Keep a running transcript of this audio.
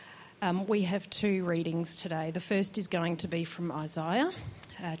We have two readings today. The first is going to be from Isaiah,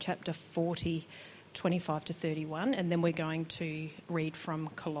 chapter 40, 25 to 31, and then we're going to read from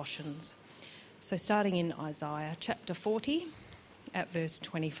Colossians. So starting in Isaiah, chapter 40, at verse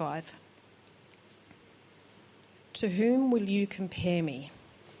 25. To whom will you compare me?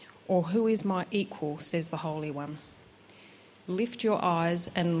 Or who is my equal, says the Holy One. Lift your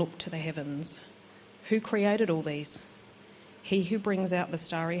eyes and look to the heavens. Who created all these? He who brings out the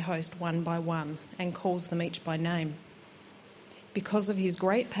starry host one by one and calls them each by name. Because of his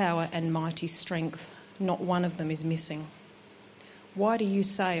great power and mighty strength, not one of them is missing. Why do you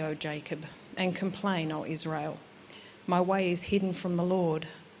say, O Jacob, and complain, O Israel? My way is hidden from the Lord,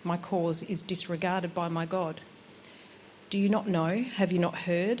 my cause is disregarded by my God. Do you not know? Have you not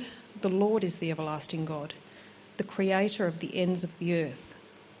heard? The Lord is the everlasting God, the creator of the ends of the earth.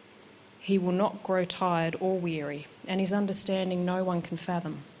 He will not grow tired or weary, and his understanding no one can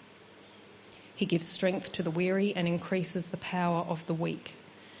fathom. He gives strength to the weary and increases the power of the weak.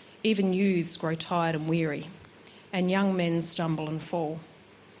 Even youths grow tired and weary, and young men stumble and fall.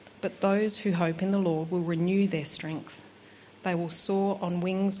 But those who hope in the Lord will renew their strength. They will soar on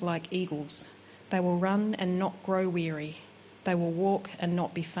wings like eagles. They will run and not grow weary. They will walk and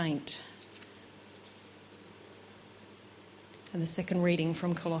not be faint. And the second reading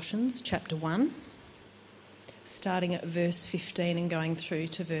from Colossians chapter 1, starting at verse 15 and going through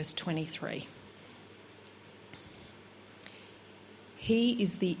to verse 23. He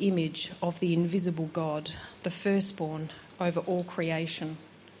is the image of the invisible God, the firstborn over all creation.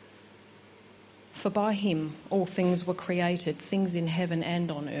 For by him all things were created, things in heaven and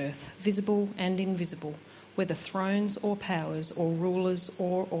on earth, visible and invisible, whether thrones or powers or rulers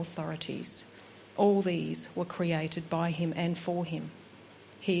or authorities. All these were created by him and for him.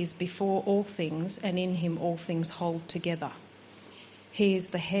 He is before all things, and in him all things hold together. He is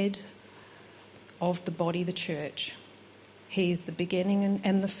the head of the body, the church. He is the beginning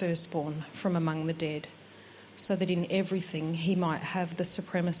and the firstborn from among the dead, so that in everything he might have the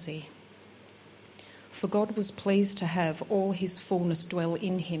supremacy. For God was pleased to have all his fullness dwell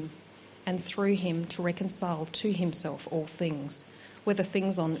in him, and through him to reconcile to himself all things, whether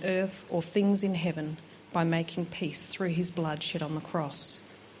things on earth or things in heaven, by making peace through his blood shed on the cross.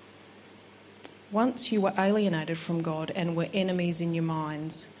 Once you were alienated from God and were enemies in your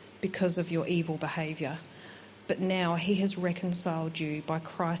minds because of your evil behaviour, but now he has reconciled you by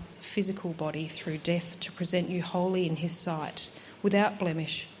Christ's physical body through death to present you holy in his sight, without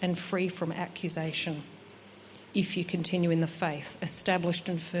blemish and free from accusation. If you continue in the faith, established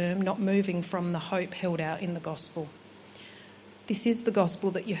and firm, not moving from the hope held out in the gospel. This is the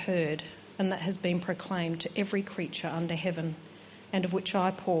gospel that you heard and that has been proclaimed to every creature under heaven, and of which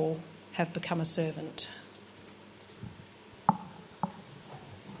I, Paul, have become a servant.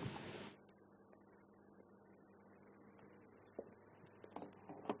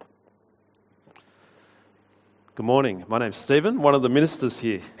 Good morning. My name's Stephen, one of the ministers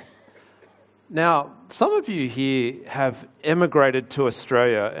here. Now, some of you here have emigrated to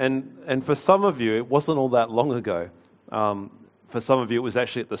Australia, and for some of you, it wasn't all that long ago. For some of you, it was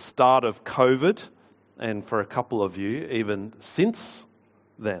actually at the start of COVID, and for a couple of you, even since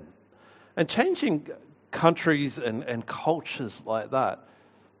then. And changing countries and cultures like that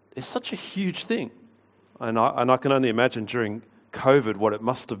is such a huge thing. And I can only imagine during COVID what it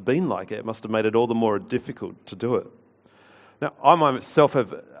must have been like. It must have made it all the more difficult to do it. Now, I myself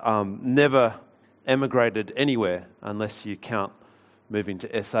have never emigrated anywhere unless you count moving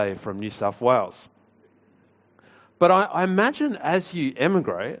to SA from New South Wales. But I imagine as you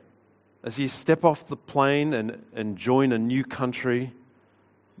emigrate, as you step off the plane and join a new country,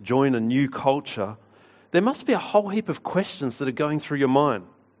 join a new culture, there must be a whole heap of questions that are going through your mind.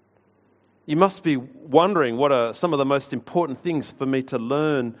 You must be wondering, what are some of the most important things for me to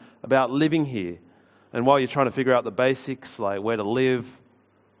learn about living here? And while you're trying to figure out the basics, like where to live,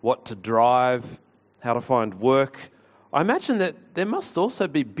 what to drive, how to find work, I imagine that there must also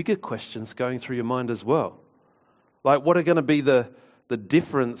be bigger questions going through your mind as well. Like, what are going to be the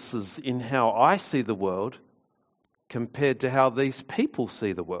differences in how I see the world compared to how these people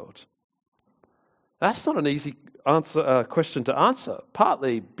see the world? That's not an easy question to answer,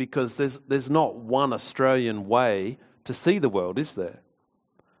 partly because there's not one Australian way to see the world, is there?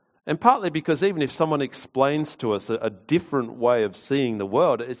 And partly because even if someone explains to us a different way of seeing the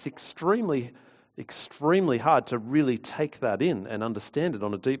world, it's extremely, extremely hard to really take that in and understand it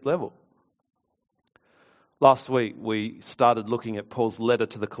on a deep level. Last week, we started looking at Paul's letter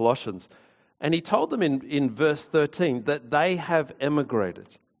to the Colossians, and he told them in verse 13 that they have emigrated,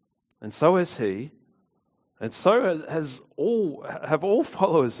 and so has he, And so have all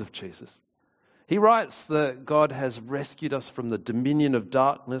followers of Jesus. He writes that God has rescued us from the dominion of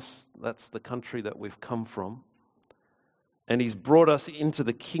darkness. That's the country that we've come from. And he's brought us into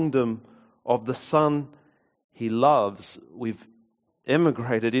the kingdom of the Son he loves. We've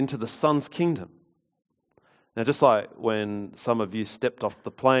emigrated into the Son's kingdom. Now, just like when some of you stepped off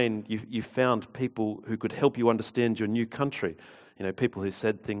the plane, you found people who could help you understand your new country. You know, people who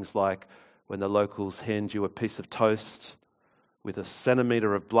said things like, when the locals hand you a piece of toast with a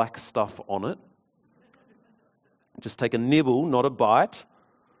centimetre of black stuff on it, just take a nibble, not a bite,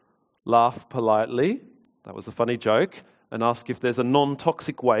 laugh politely, that was a funny joke, and ask if there's a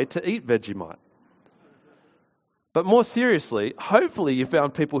non-toxic way to eat Vegemite. But more seriously, hopefully you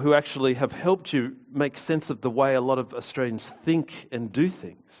found people who actually have helped you make sense of the way a lot of Australians think and do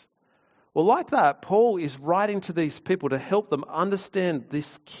things. Well, like that, Paul is writing to these people to help them understand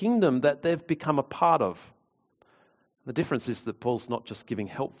this kingdom that they've become a part of. The difference is that Paul's not just giving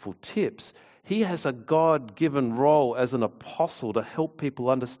helpful tips. He has a God-given role as an apostle to help people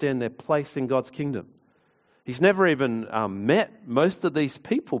understand their place in God's kingdom. He's never even met most of these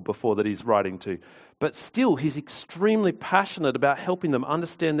people before that he's writing to. But still, he's extremely passionate about helping them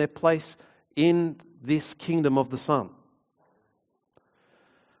understand their place in this kingdom of the Son.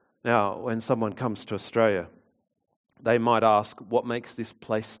 Now, when someone comes to Australia, they might ask, what makes this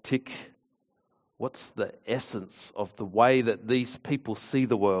place tick? What's the essence of the way that these people see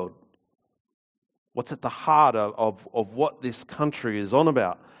the world? What's at the heart of what this country is on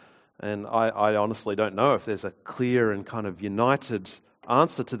about? And I honestly don't know if there's a clear and kind of united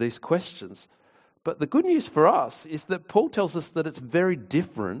answer to these questions. But the good news for us is that Paul tells us that it's very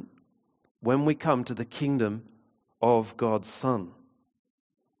different when we come to the kingdom of God's Son.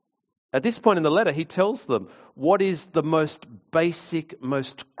 At this point in the letter, he tells them what is the most basic,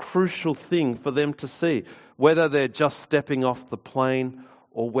 most crucial thing for them to see, whether they're just stepping off the plane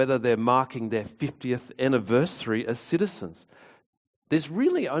or whether they're marking their 50th anniversary as citizens. There's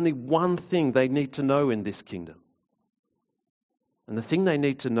really only one thing they need to know in this kingdom. And the thing they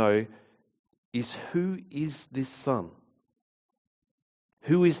need to know is, who is this Son?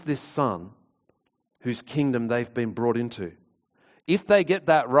 Who is this Son whose kingdom they've been brought into? If they get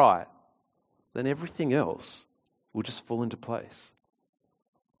that right, then everything else will just fall into place.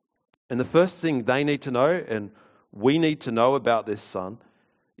 And the first thing they need to know, and we need to know about this Son,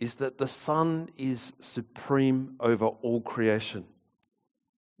 is that the Son is supreme over all creation.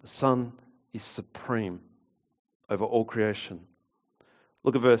 The Son is supreme over all creation.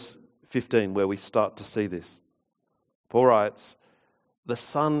 Look at verse 15 where we start to see this. Paul writes, the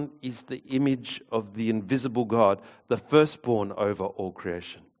Son is the image of the invisible God, the firstborn over all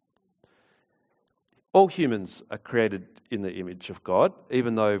creation. All humans are created in the image of God,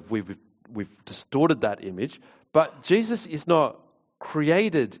 even though we've distorted that image. But Jesus is not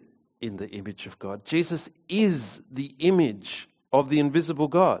created in the image of God. Jesus is the image of the invisible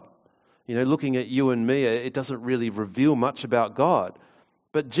God. You know, looking at you and me, it doesn't really reveal much about God.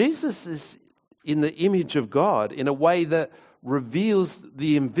 But Jesus is in the image of God in a way that reveals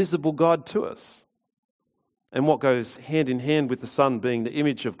the invisible God to us. And what goes hand in hand with the Son being the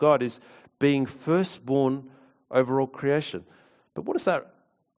image of God is being firstborn over all creation. But what does that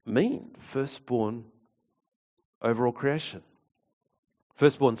mean, firstborn over all creation?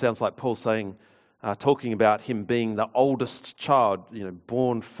 Firstborn sounds like Paul saying, talking about him being the oldest child,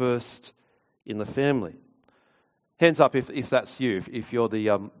 born first in the family. Hands up if that's you, if you're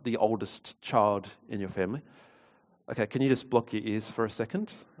the oldest child in your family. Okay, can you just block your ears for a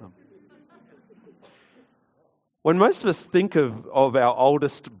second? When most of us think of our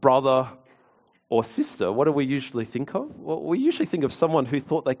oldest brother or sister, what do we usually think of? Well, we usually think of someone who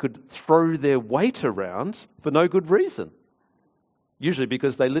thought they could throw their weight around for no good reason. Usually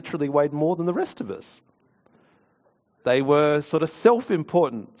because they literally weighed more than the rest of us. They were sort of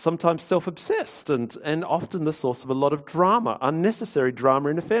self-important, sometimes self-obsessed, and often the source of a lot of drama, unnecessary drama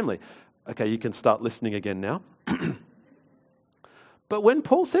in a family. Okay, you can start listening again now. But when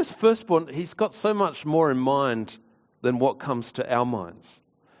Paul says firstborn, he's got so much more in mind than what comes to our minds.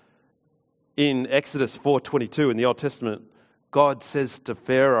 In Exodus 4:22 in the Old Testament, God says to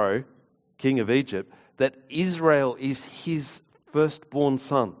Pharaoh, king of Egypt, that Israel is his firstborn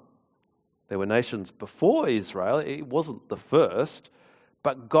son. There were nations before Israel. It wasn't the first,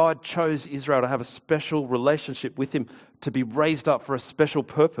 but God chose Israel to have a special relationship with him, to be raised up for a special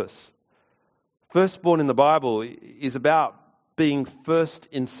purpose. Firstborn in the Bible is about being first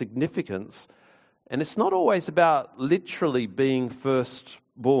in significance, and it's not always about literally being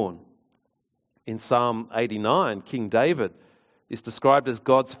firstborn. In Psalm 89, King David is described as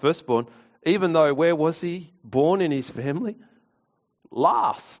God's firstborn, Even though, where was he born in his family?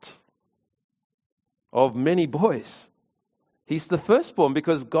 Last of many boys. He's the firstborn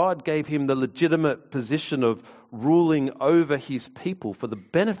because God gave him the legitimate position of ruling over his people for the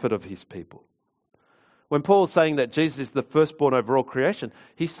benefit of his people. When Paul's saying that Jesus is the firstborn over all creation,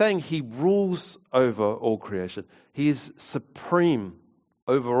 he's saying he rules over all creation. He is supreme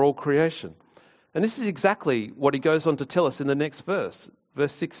over all creation. And this is exactly what he goes on to tell us in the next verse,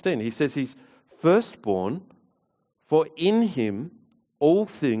 verse 16. He says he's firstborn, for in him all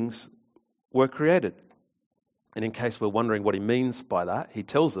things were created. And in case we're wondering what he means by that, he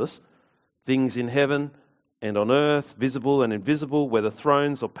tells us things in heaven and on earth, visible and invisible, whether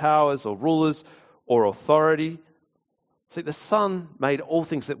thrones or powers or rulers or authority. See, the Son made all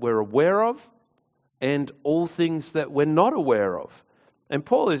things that we're aware of and all things that we're not aware of. And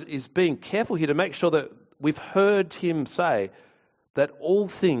Paul is being careful here to make sure that we've heard him say that all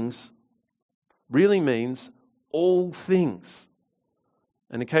things really means all things.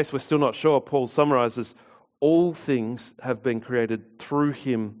 And in case we're still not sure, Paul summarizes, all things have been created through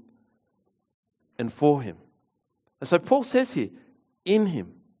him and for him. And so Paul says here, in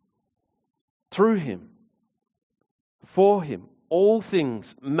him, through him, for him, all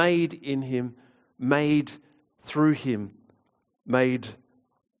things made in him, made through him, made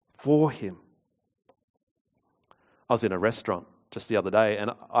for him. I was in a restaurant just the other day and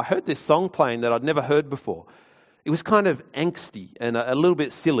I heard this song playing that I'd never heard before. It was kind of angsty and a little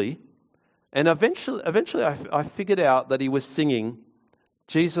bit silly. And eventually I figured out that he was singing,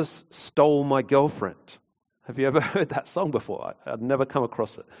 Jesus Stole My Girlfriend. Have you ever heard that song before? I'd never come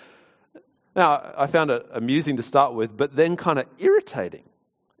across it. Now, I found it amusing to start with, but then kind of irritating.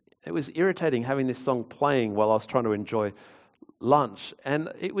 It was irritating having this song playing while I was trying to enjoy lunch. And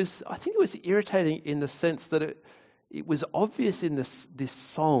I think it was irritating in the sense that it was obvious in this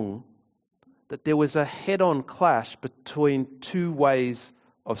song that there was a head-on clash between two ways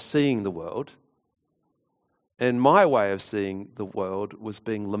of seeing the world, and my way of seeing the world was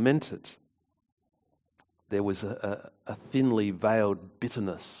being lamented. There was a thinly veiled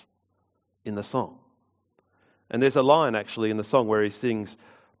bitterness in the song. And there's a line actually in the song where he sings,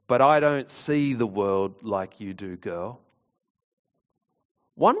 "But I don't see the world like you do, girl."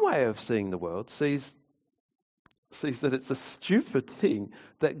 One way of seeing the world sees that it's a stupid thing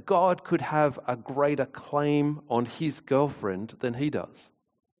that God could have a greater claim on his girlfriend than he does.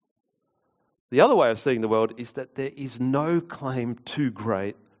 The other way of seeing the world is that there is no claim too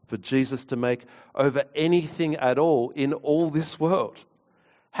great for Jesus to make over anything at all in all this world.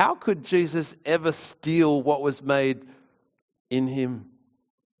 How could Jesus ever steal what was made in him,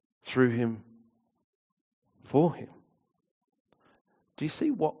 through him, for him? Do you see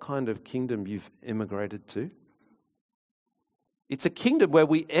what kind of kingdom you've immigrated to? It's a kingdom where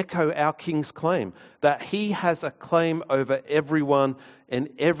we echo our King's claim, that he has a claim over everyone and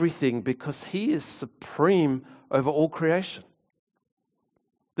everything because he is supreme over all creation.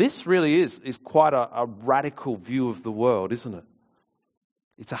 This really is quite a radical view of the world, isn't it?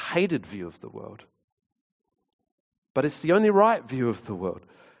 It's a hated view of the world. But it's the only right view of the world.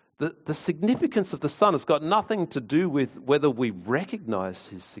 The significance of the Son has got nothing to do with whether we recognize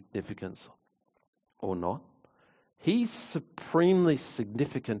his significance or not. He's supremely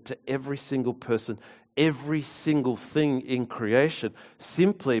significant to every single person, every single thing in creation,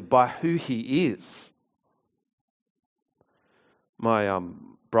 simply by who he is. My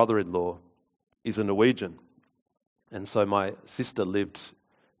brother-in-law is a Norwegian, and so my sister lived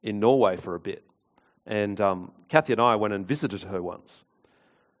in Norway for a bit. And Kathy and I went and visited her once.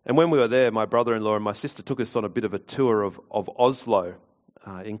 And when we were there, my brother-in-law and my sister took us on a bit of a tour of Oslo,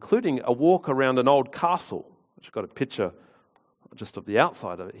 including a walk around an old castle. I've got a picture just of the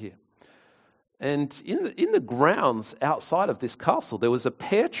outside of it here. And in the grounds outside of this castle, there was a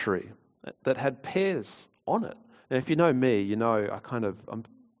pear tree that had pears on it. And if you know me, you know I'm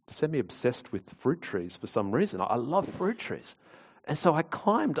semi-obsessed with fruit trees for some reason. I love fruit trees. And so I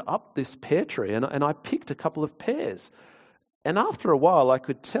climbed up this pear tree and I picked a couple of pears. And after a while, I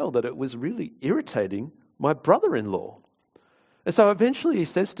could tell that it was really irritating my brother-in-law. And so eventually he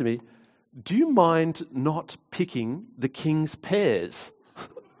says to me, "Do you mind not picking the king's pears?"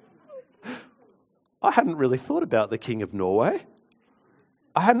 I hadn't really thought about the King of Norway.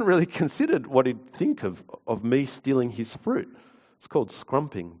 I hadn't really considered what he'd think of me stealing his fruit. It's called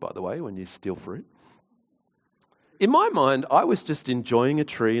scrumping, by the way, when you steal fruit. In my mind, I was just enjoying a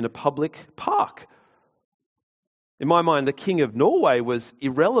tree in a public park. In my mind, the King of Norway was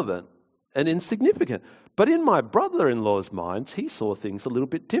irrelevant and insignificant. But in my brother-in-law's mind, he saw things a little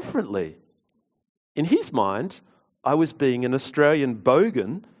bit differently. In his mind, I was being an Australian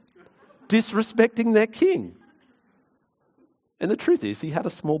bogan disrespecting their king. And the truth is, he had a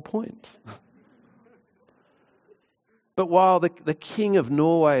small point. But while the king of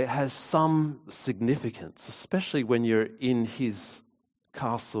Norway has some significance, especially when you're in his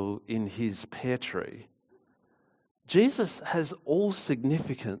castle, in his pear tree, Jesus has all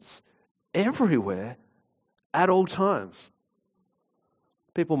significance everywhere at all times.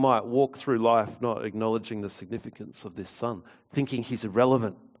 People might walk through life not acknowledging the significance of this son, thinking he's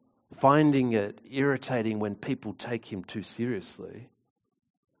irrelevant, finding it irritating when people take him too seriously.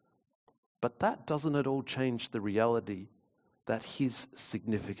 But that doesn't at all change the reality that his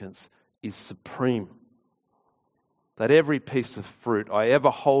significance is supreme. That every piece of fruit I ever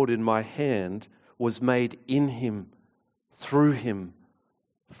hold in my hand was made in him, through him,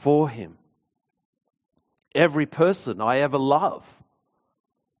 for him. Every person I ever love,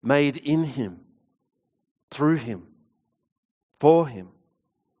 made in him, through him, for him.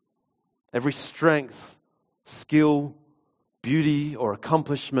 Every strength, skill, beauty, or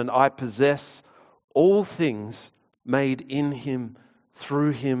accomplishment I possess, all things made in him,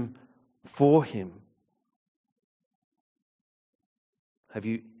 through him, for him. Have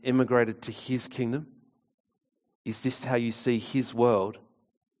you immigrated to his kingdom? Is this how you see his world?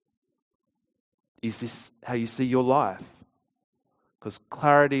 Is this how you see your life? Because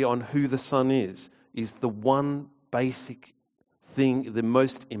clarity on who the Son is the one basic thing, the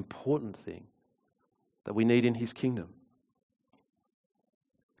most important thing that we need in his kingdom.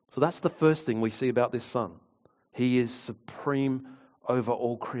 So that's the first thing we see about this Son. He is supreme over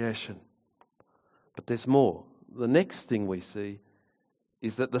all creation. But there's more. The next thing we see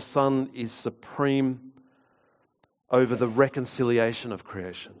is that the Son is supreme over the reconciliation of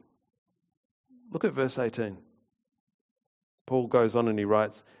creation. Look at verse 18. Paul goes on and he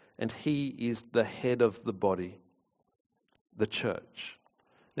writes, and he is the head of the body, the church.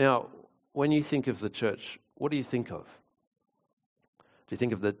 Now, when you think of the church, what do you think of? Do you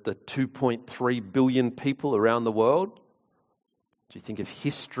think of the 2.3 billion people around the world? Do you think of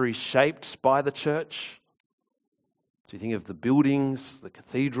history shaped by the church? Do you think of the buildings, the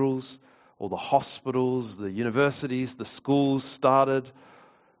cathedrals, all the hospitals, the universities, the schools started,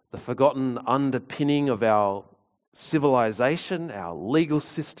 the forgotten underpinning of our civilization, our legal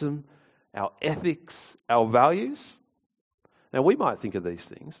system, our ethics, our values? Now, we might think of these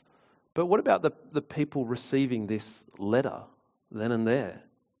things, but what about the people receiving this letter then and there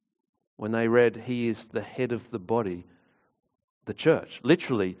when they read, he is the head of the body, the church,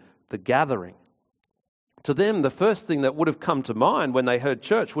 literally the gathering? To them, the first thing that would have come to mind when they heard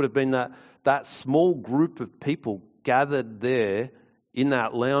church would have been that small group of people gathered there in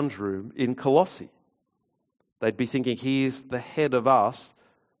that lounge room in Colossae. They'd be thinking, he is the head of us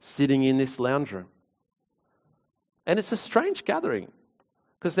sitting in this lounge room. And it's a strange gathering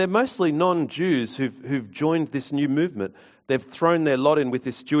because they're mostly non-Jews who've joined this new movement. They've thrown their lot in with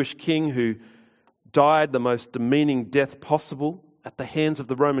this Jewish king who died the most demeaning death possible at the hands of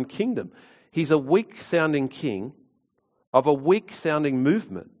the Roman kingdom. He's a weak-sounding king of a weak-sounding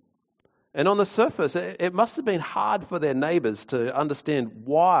movement. And on the surface, it must have been hard for their neighbours to understand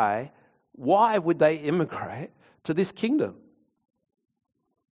why would they immigrate to this kingdom.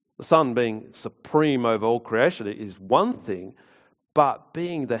 The Son being supreme over all creation is one thing, but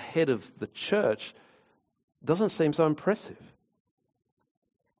being the head of the church doesn't seem so impressive.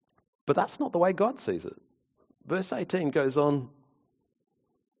 But that's not the way God sees it. Verse 18 goes on,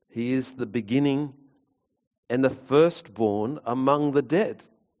 he is the beginning and the firstborn among the dead.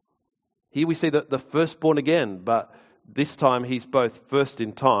 Here we see the firstborn again, but this time he's both first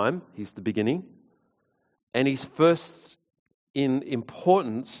in time, he's the beginning, and he's first in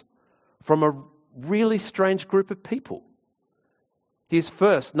importance from a really strange group of people. He's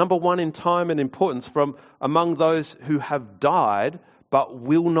first, number one in time and importance from among those who have died but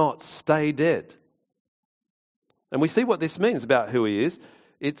will not stay dead. And we see what this means about who he is.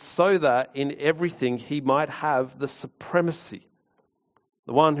 It's so that in everything he might have the supremacy.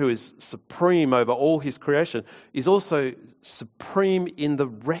 The one who is supreme over all his creation is also supreme in the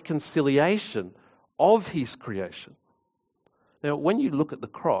reconciliation of his creation. Now, when you look at the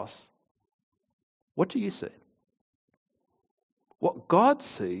cross, what do you see? What God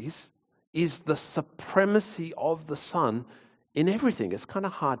sees is the supremacy of the Son in everything. It's kind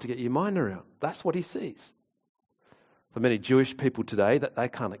of hard to get your mind around. That's what he sees. For many Jewish people today, that they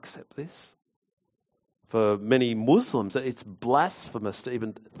can't accept this. For many Muslims, it's blasphemous to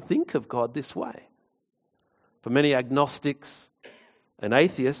even think of God this way. For many agnostics and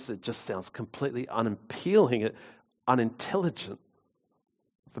atheists, it just sounds completely unappealing, unintelligent.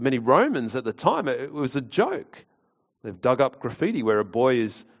 For many Romans at the time, it was a joke. They've dug up graffiti where a boy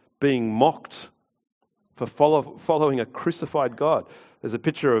is being mocked for following a crucified God. There's a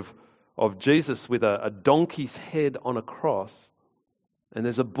picture of Jesus with a donkey's head on a cross, and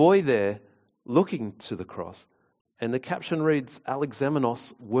there's a boy there looking to the cross. And the caption reads,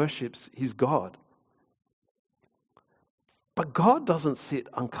 Alexamenos worships his God. But God doesn't sit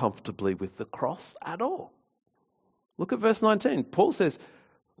uncomfortably with the cross at all. Look at verse 19. Paul says,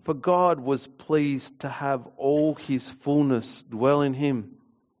 for God was pleased to have all his fullness dwell in him,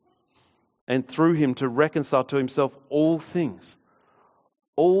 and through him to reconcile to himself all things.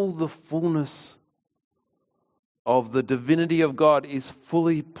 All the fullness of the divinity of God is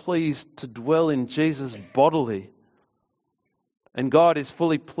fully pleased to dwell in Jesus bodily. And God is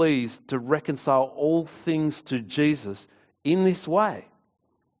fully pleased to reconcile all things to Jesus in this way.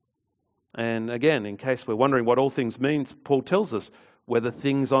 And again, in case we're wondering what all things means, Paul tells us whether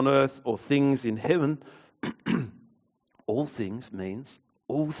things on earth or things in heaven, all things means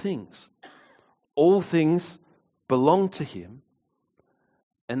all things. All things belong to him,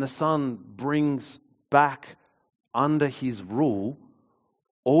 and the Son brings back under his rule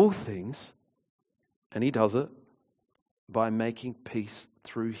all things, and he does it by making peace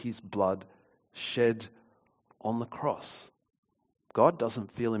through his blood shed on the cross. God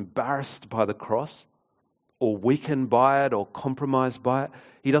doesn't feel embarrassed by the cross or weakened by it or compromised by it.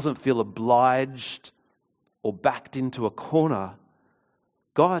 He doesn't feel obliged or backed into a corner.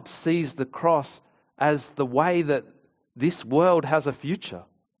 God sees the cross as the way that this world has a future.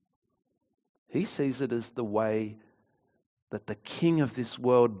 He sees it as the way that the King of this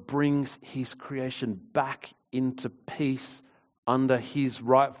world brings his creation back into peace under his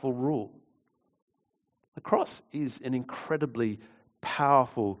rightful rule. The cross is an incredibly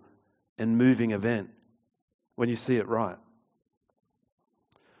powerful and moving event when you see it right.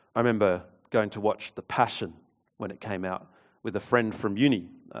 I remember going to watch The Passion when it came out with a friend from uni,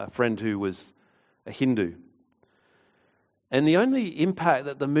 a friend who was a Hindu. And the only impact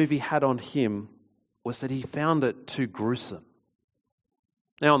that the movie had on him was that he found it too gruesome.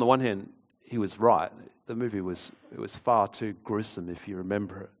 Now, on the one hand, he was right. The movie was far too gruesome, if you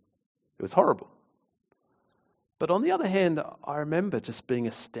remember it. It was horrible. But on the other hand, I remember just being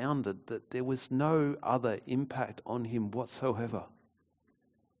astounded that there was no other impact on him whatsoever.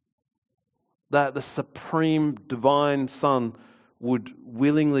 That the supreme divine Son would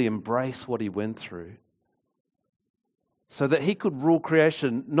willingly embrace what he went through so that he could rule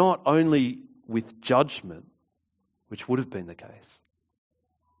creation not only with judgment, which would have been the case,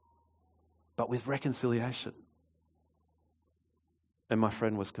 but with reconciliation. And my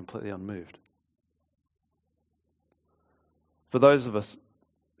friend was completely unmoved. For those of us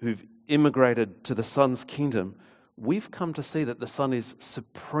who've immigrated to the Son's kingdom, we've come to see that the Son is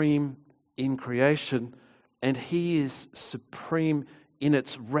supreme in creation, and he is supreme in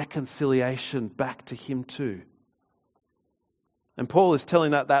its reconciliation back to him too. And Paul is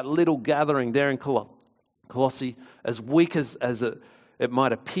telling that little gathering there in Colossae, as weak as it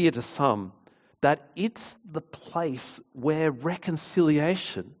might appear to some, that it's the place where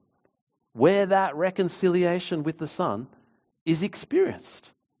reconciliation, where that reconciliation with the Son is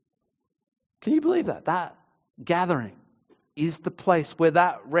experienced. Can you believe that? That gathering is the place where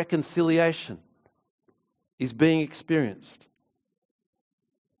that reconciliation is being experienced.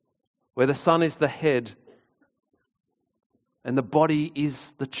 Where the Son is the head and the body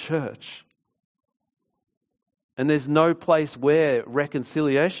is the church. And there's no place where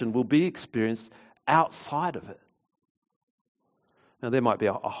reconciliation will be experienced outside of it. Now, there might be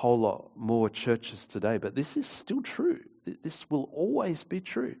a whole lot more churches today, but this is still true. This will always be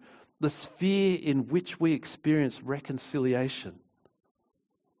true. The sphere in which we experience reconciliation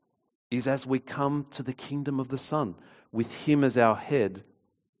is as we come to the kingdom of the Son, with him as our head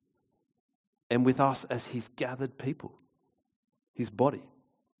and with us as his gathered people, his body.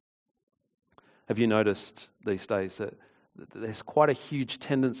 Have you noticed these days that there's quite a huge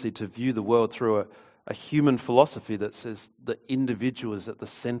tendency to view the world through a human philosophy that says the individual is at the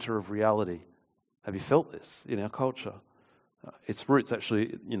center of reality? Have you felt this in our culture? Its roots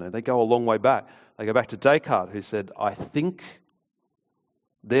actually, they go a long way back. They go back to Descartes, who said, I think,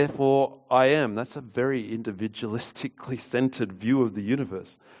 therefore I am. That's a very individualistically centered view of the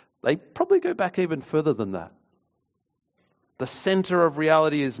universe. They probably go back even further than that. The center of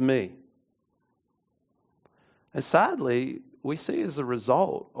reality is me. And sadly, we see as a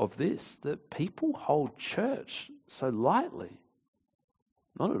result of this that people hold church so lightly.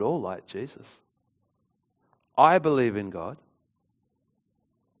 Not at all like Jesus. I believe in God.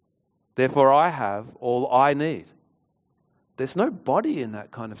 Therefore, I have all I need. There's no body in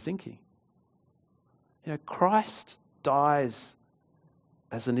that kind of thinking. Christ dies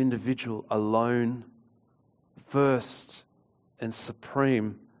as an individual alone, first and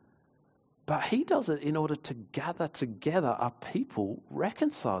supreme, but he does it in order to gather together a people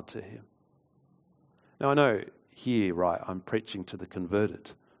reconciled to him. Now I know here, right, I'm preaching to the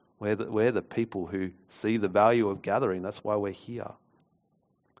converted. We're the people who see the value of gathering. That's why we're here.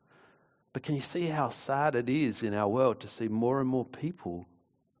 But can you see how sad it is in our world to see more and more people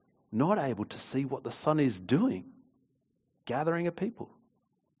not able to see what the Son is doing? Gathering a people.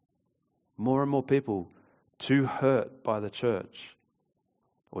 More and more people too hurt by the church,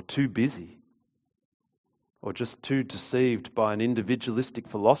 or too busy, or just too deceived by an individualistic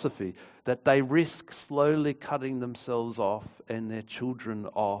philosophy that they risk slowly cutting themselves off and their children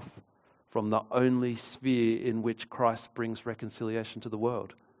off from the only sphere in which Christ brings reconciliation to the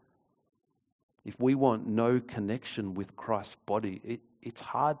world. If we want no connection with Christ's body, it's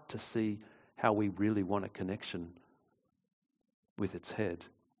hard to see how we really want a connection with its head.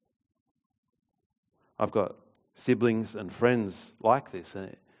 I've got siblings and friends like this,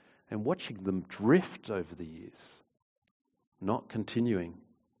 and watching them drift over the years, not continuing,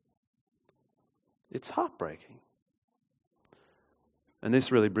 it's heartbreaking. And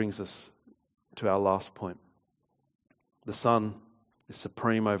this really brings us to our last point. The Son is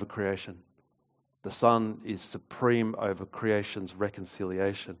supreme over creation. The Son is supreme over creation's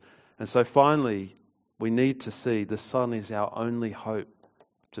reconciliation. And so finally, we need to see the Son is our only hope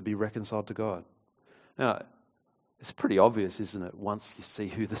to be reconciled to God. Now, it's pretty obvious, isn't it, once you see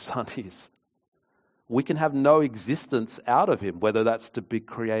who the Son is? We can have no existence out of him, whether that's to be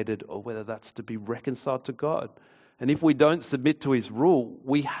created or whether that's to be reconciled to God. And if we don't submit to his rule,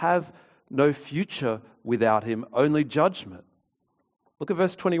 we have no future without him, only judgment. Look at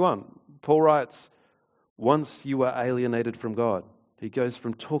verse 21. Paul writes, once you were alienated from God. He goes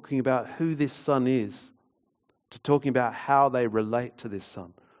from talking about who this Son is to talking about how they relate to this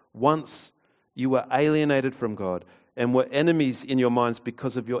Son. Once you were alienated from God and were enemies in your minds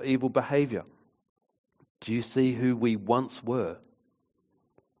because of your evil behavior. Do you see who we once were?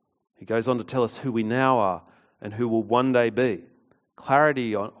 He goes on to tell us who we now are and who will one day be.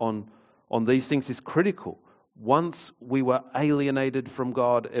 Clarity on these things is critical. Once we were alienated from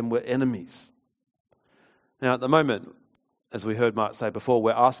God and were enemies. Now, at the moment, as we heard Mark say before,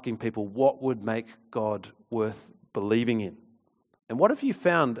 we're asking people what would make God worth believing in. And what have you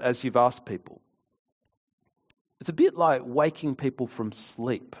found as you've asked people? It's a bit like waking people from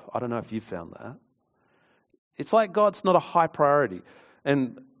sleep. I don't know if you've found that. It's like God's not a high priority.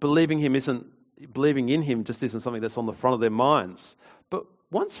 And believing in him just isn't something that's on the front of their minds. But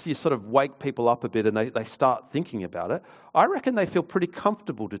once you sort of wake people up a bit and they start thinking about it, I reckon they feel pretty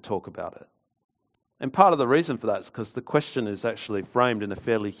comfortable to talk about it. And part of the reason for that is because the question is actually framed in a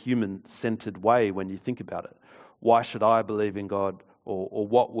fairly human-centered way when you think about it. Why should I believe in God? Or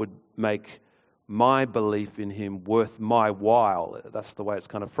what would make my belief in him worth my while? That's the way it's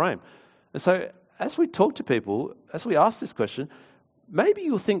kind of framed. And so as we talk to people, as we ask this question, maybe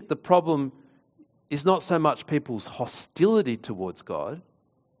you'll think the problem is not so much people's hostility towards God,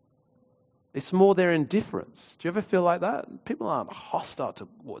 it's more their indifference. Do you ever feel like that? People aren't hostile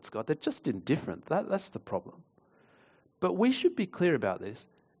towards God, they're just indifferent. That's the problem. But we should be clear about this.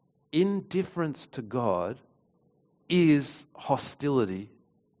 Indifference to God is hostility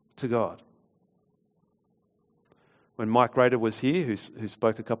to God. When Mike Rader was here, who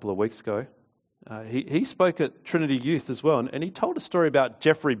spoke a couple of weeks ago, he spoke at Trinity Youth as well, and he told a story about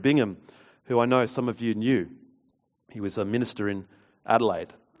Geoffrey Bingham, who I know some of you knew. He was a minister in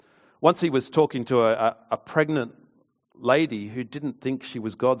Adelaide. Once he was talking to a pregnant lady who didn't think she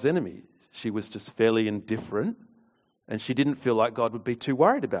was God's enemy. She was just fairly indifferent, and she didn't feel like God would be too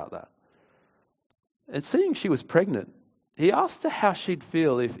worried about that. And seeing she was pregnant, he asked her how she'd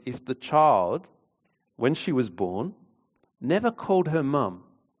feel if the child, when she was born, never called her mum.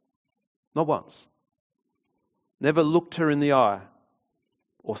 Not once. Never looked her in the eye,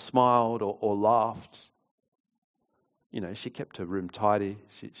 or smiled, or laughed. You know, she kept her room tidy.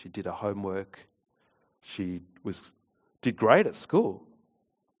 She did her homework. She did great at school.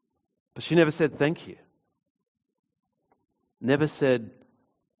 But she never said thank you. Never said,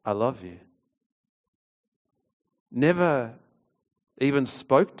 I love you. Never even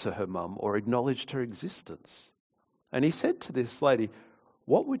spoke to her mum or acknowledged her existence. And he said to this lady,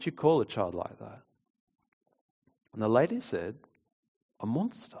 what would you call a child like that? And the lady said, a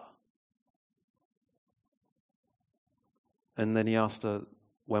monster. And then he asked her,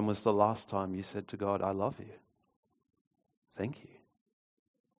 when was the last time you said to God, I love you? Thank you.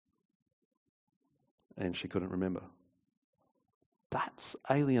 And she couldn't remember. That's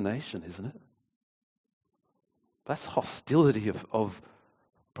alienation, isn't it? That's hostility of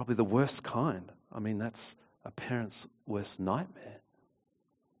Probably the worst kind. I mean, that's a parent's worst nightmare.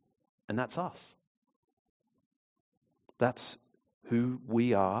 And that's us. That's who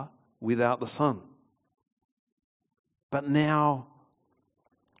we are without the Son. But now,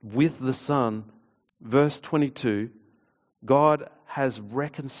 with the Son, verse 22, God has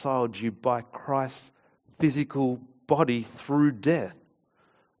reconciled you by Christ's physical body through death.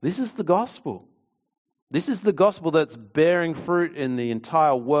 This is the gospel. This is the gospel that's bearing fruit in the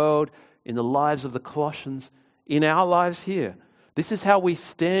entire world, in the lives of the Colossians, in our lives here. This is how we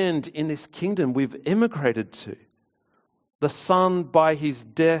stand in this kingdom we've immigrated to. The Son, by his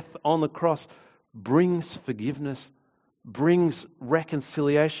death on the cross, brings forgiveness, brings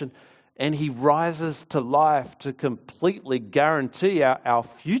reconciliation, and he rises to life to completely guarantee our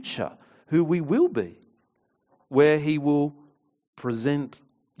future, who we will be, where he will present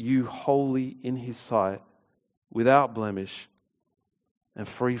you holy in his sight, without blemish and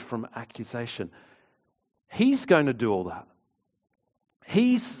free from accusation. He's going to do all that.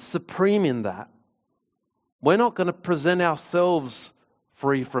 He's supreme in that. We're not going to present ourselves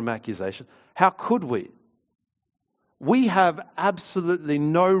free from accusation. How could we? We have absolutely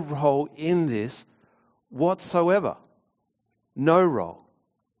no role in this whatsoever. No role.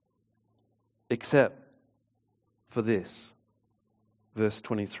 Except for this. Verse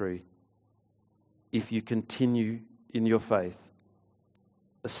 23. If you continue in your faith,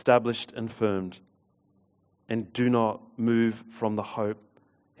 established and firmed, and do not move from the hope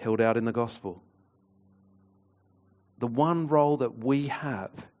held out in the gospel. The one role that we have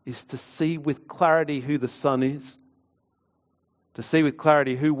is to see with clarity who the Son is, to see with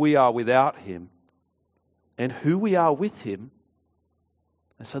clarity who we are without him, and who we are with him.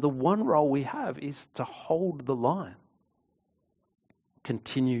 And so the one role we have is to hold the line.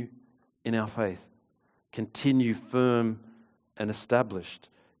 Continue in our faith. Continue firm and established.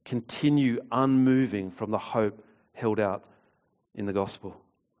 Continue unmoving from the hope held out in the gospel.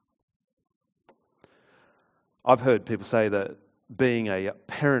 I've heard people say that being a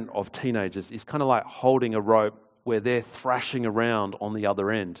parent of teenagers is kind of like holding a rope where they're thrashing around on the other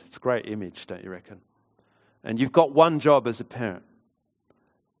end. It's a great image, don't you reckon? And you've got one job as a parent.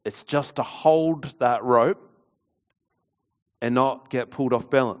 It's just to hold that rope and not get pulled off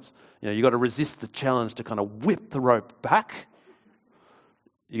balance. You know, you've got to resist the challenge to kind of whip the rope back.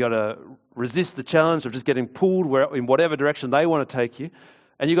 You've got to resist the challenge of just getting pulled in whatever direction they want to take you.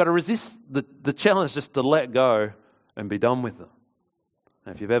 And you've got to resist the challenge just to let go and be done with it.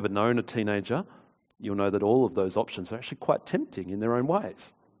 And if you've ever known a teenager, you'll know that all of those options are actually quite tempting in their own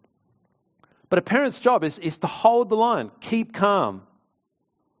ways. But a parent's job is to hold the line, keep calm,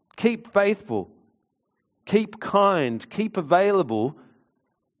 keep faithful, keep kind, keep available,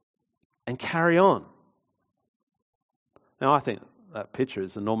 and carry on. Now, I think that picture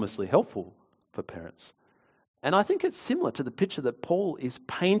is enormously helpful for parents. And I think it's similar to the picture that Paul is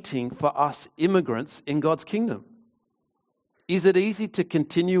painting for us immigrants in God's kingdom. Is it easy to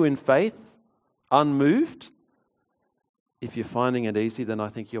continue in faith, unmoved? If you're finding it easy, then I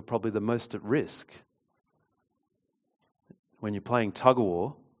think you're probably the most at risk. When you're playing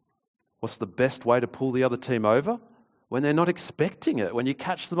tug-of-war, what's the best way to pull the other team over? When they're not expecting it, when you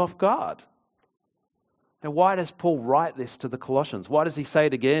catch them off guard. Now, why does Paul write this to the Colossians? Why does he say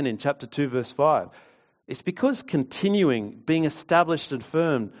it again in chapter 2, verse 5? It's because continuing, being established and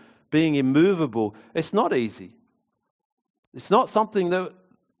firm, being immovable, it's not easy. It's not something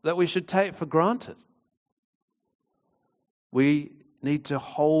that we should take for granted. We need to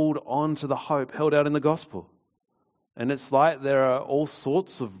hold on to the hope held out in the gospel. And it's like there are all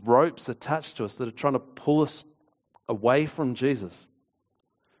sorts of ropes attached to us that are trying to pull us away from Jesus.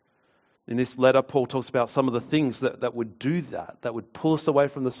 In this letter, Paul talks about some of the things that would do that would pull us away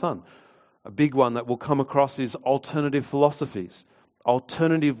from the Son. A big one that we'll come across is alternative philosophies,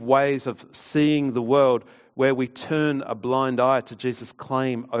 alternative ways of seeing the world where we turn a blind eye to Jesus'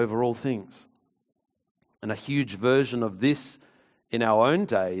 claim over all things. And a huge version of this in our own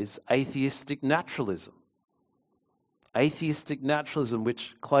day is atheistic naturalism. Atheistic naturalism,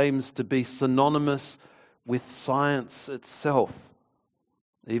 which claims to be synonymous with science itself,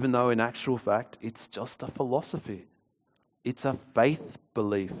 even though in actual fact it's just a philosophy. It's a faith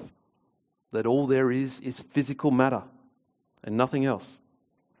belief that all there is physical matter and nothing else.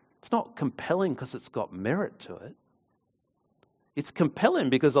 It's not compelling because it's got merit to it. It's compelling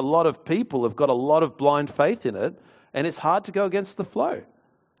because a lot of people have got a lot of blind faith in it, and it's hard to go against the flow.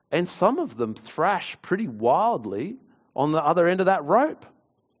 And some of them thrash pretty wildly on the other end of that rope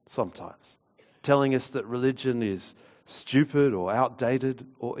sometimes, telling us that religion is stupid or outdated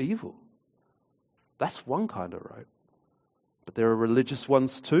or evil. That's one kind of rope. But there are religious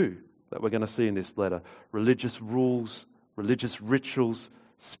ones too that we're going to see in this letter. Religious rules, religious rituals,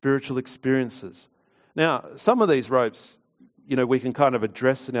 spiritual experiences. Now, some of these ropes, we can kind of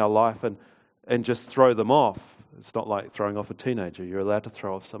address in our life and just throw them off. It's not like throwing off a teenager. You're allowed to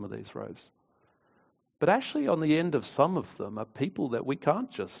throw off some of these ropes. But actually, on the end of some of them are people that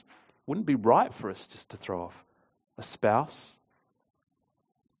wouldn't be right for us just to throw off. A spouse,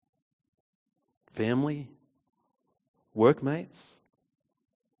 family, workmates.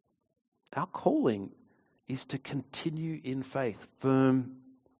 Our calling is to continue in faith, firm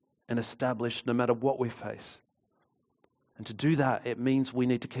and established no matter what we face. And to do that, it means we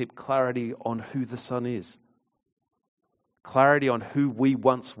need to keep clarity on who the Son is. Clarity on who we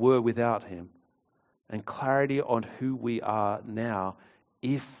once were without him. And clarity on who we are now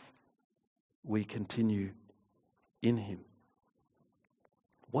if we continue in him.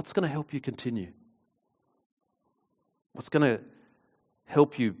 What's going to help you continue? What's going to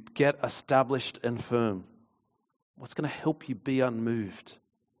help you get established and firm? What's going to help you be unmoved?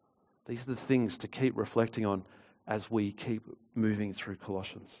 These are the things to keep reflecting on as we keep moving through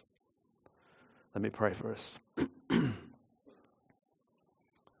Colossians. Let me pray for us.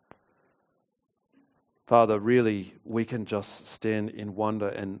 Father, really, we can just stand in wonder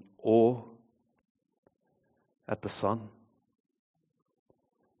and awe at the Son.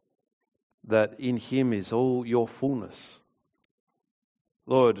 That in him is all your fullness.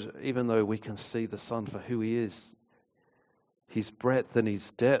 Lord, even though we can see the Son for who he is, his breadth and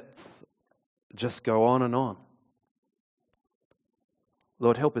his depth just go on and on.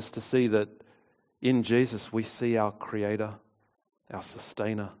 Lord, help us to see that in Jesus we see our Creator, our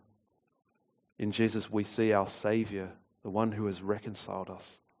Sustainer. In Jesus we see our Saviour, the one who has reconciled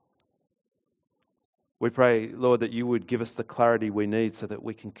us. We pray, Lord, that you would give us the clarity we need so that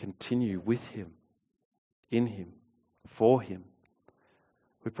we can continue with him, in him, for him.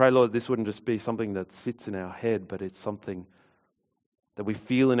 We pray, Lord, this wouldn't just be something that sits in our head, but it's something that we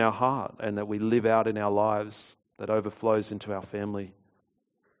feel in our heart and that we live out in our lives, that overflows into our family,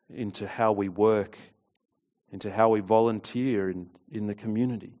 into how we work, into how we volunteer in the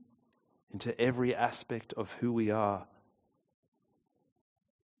community, into every aspect of who we are.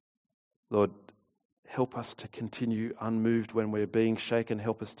 Lord, help us to continue unmoved when we're being shaken.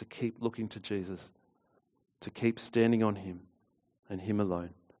 Help us to keep looking to Jesus, to keep standing on him and him alone.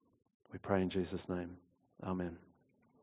 We pray in Jesus' name. Amen.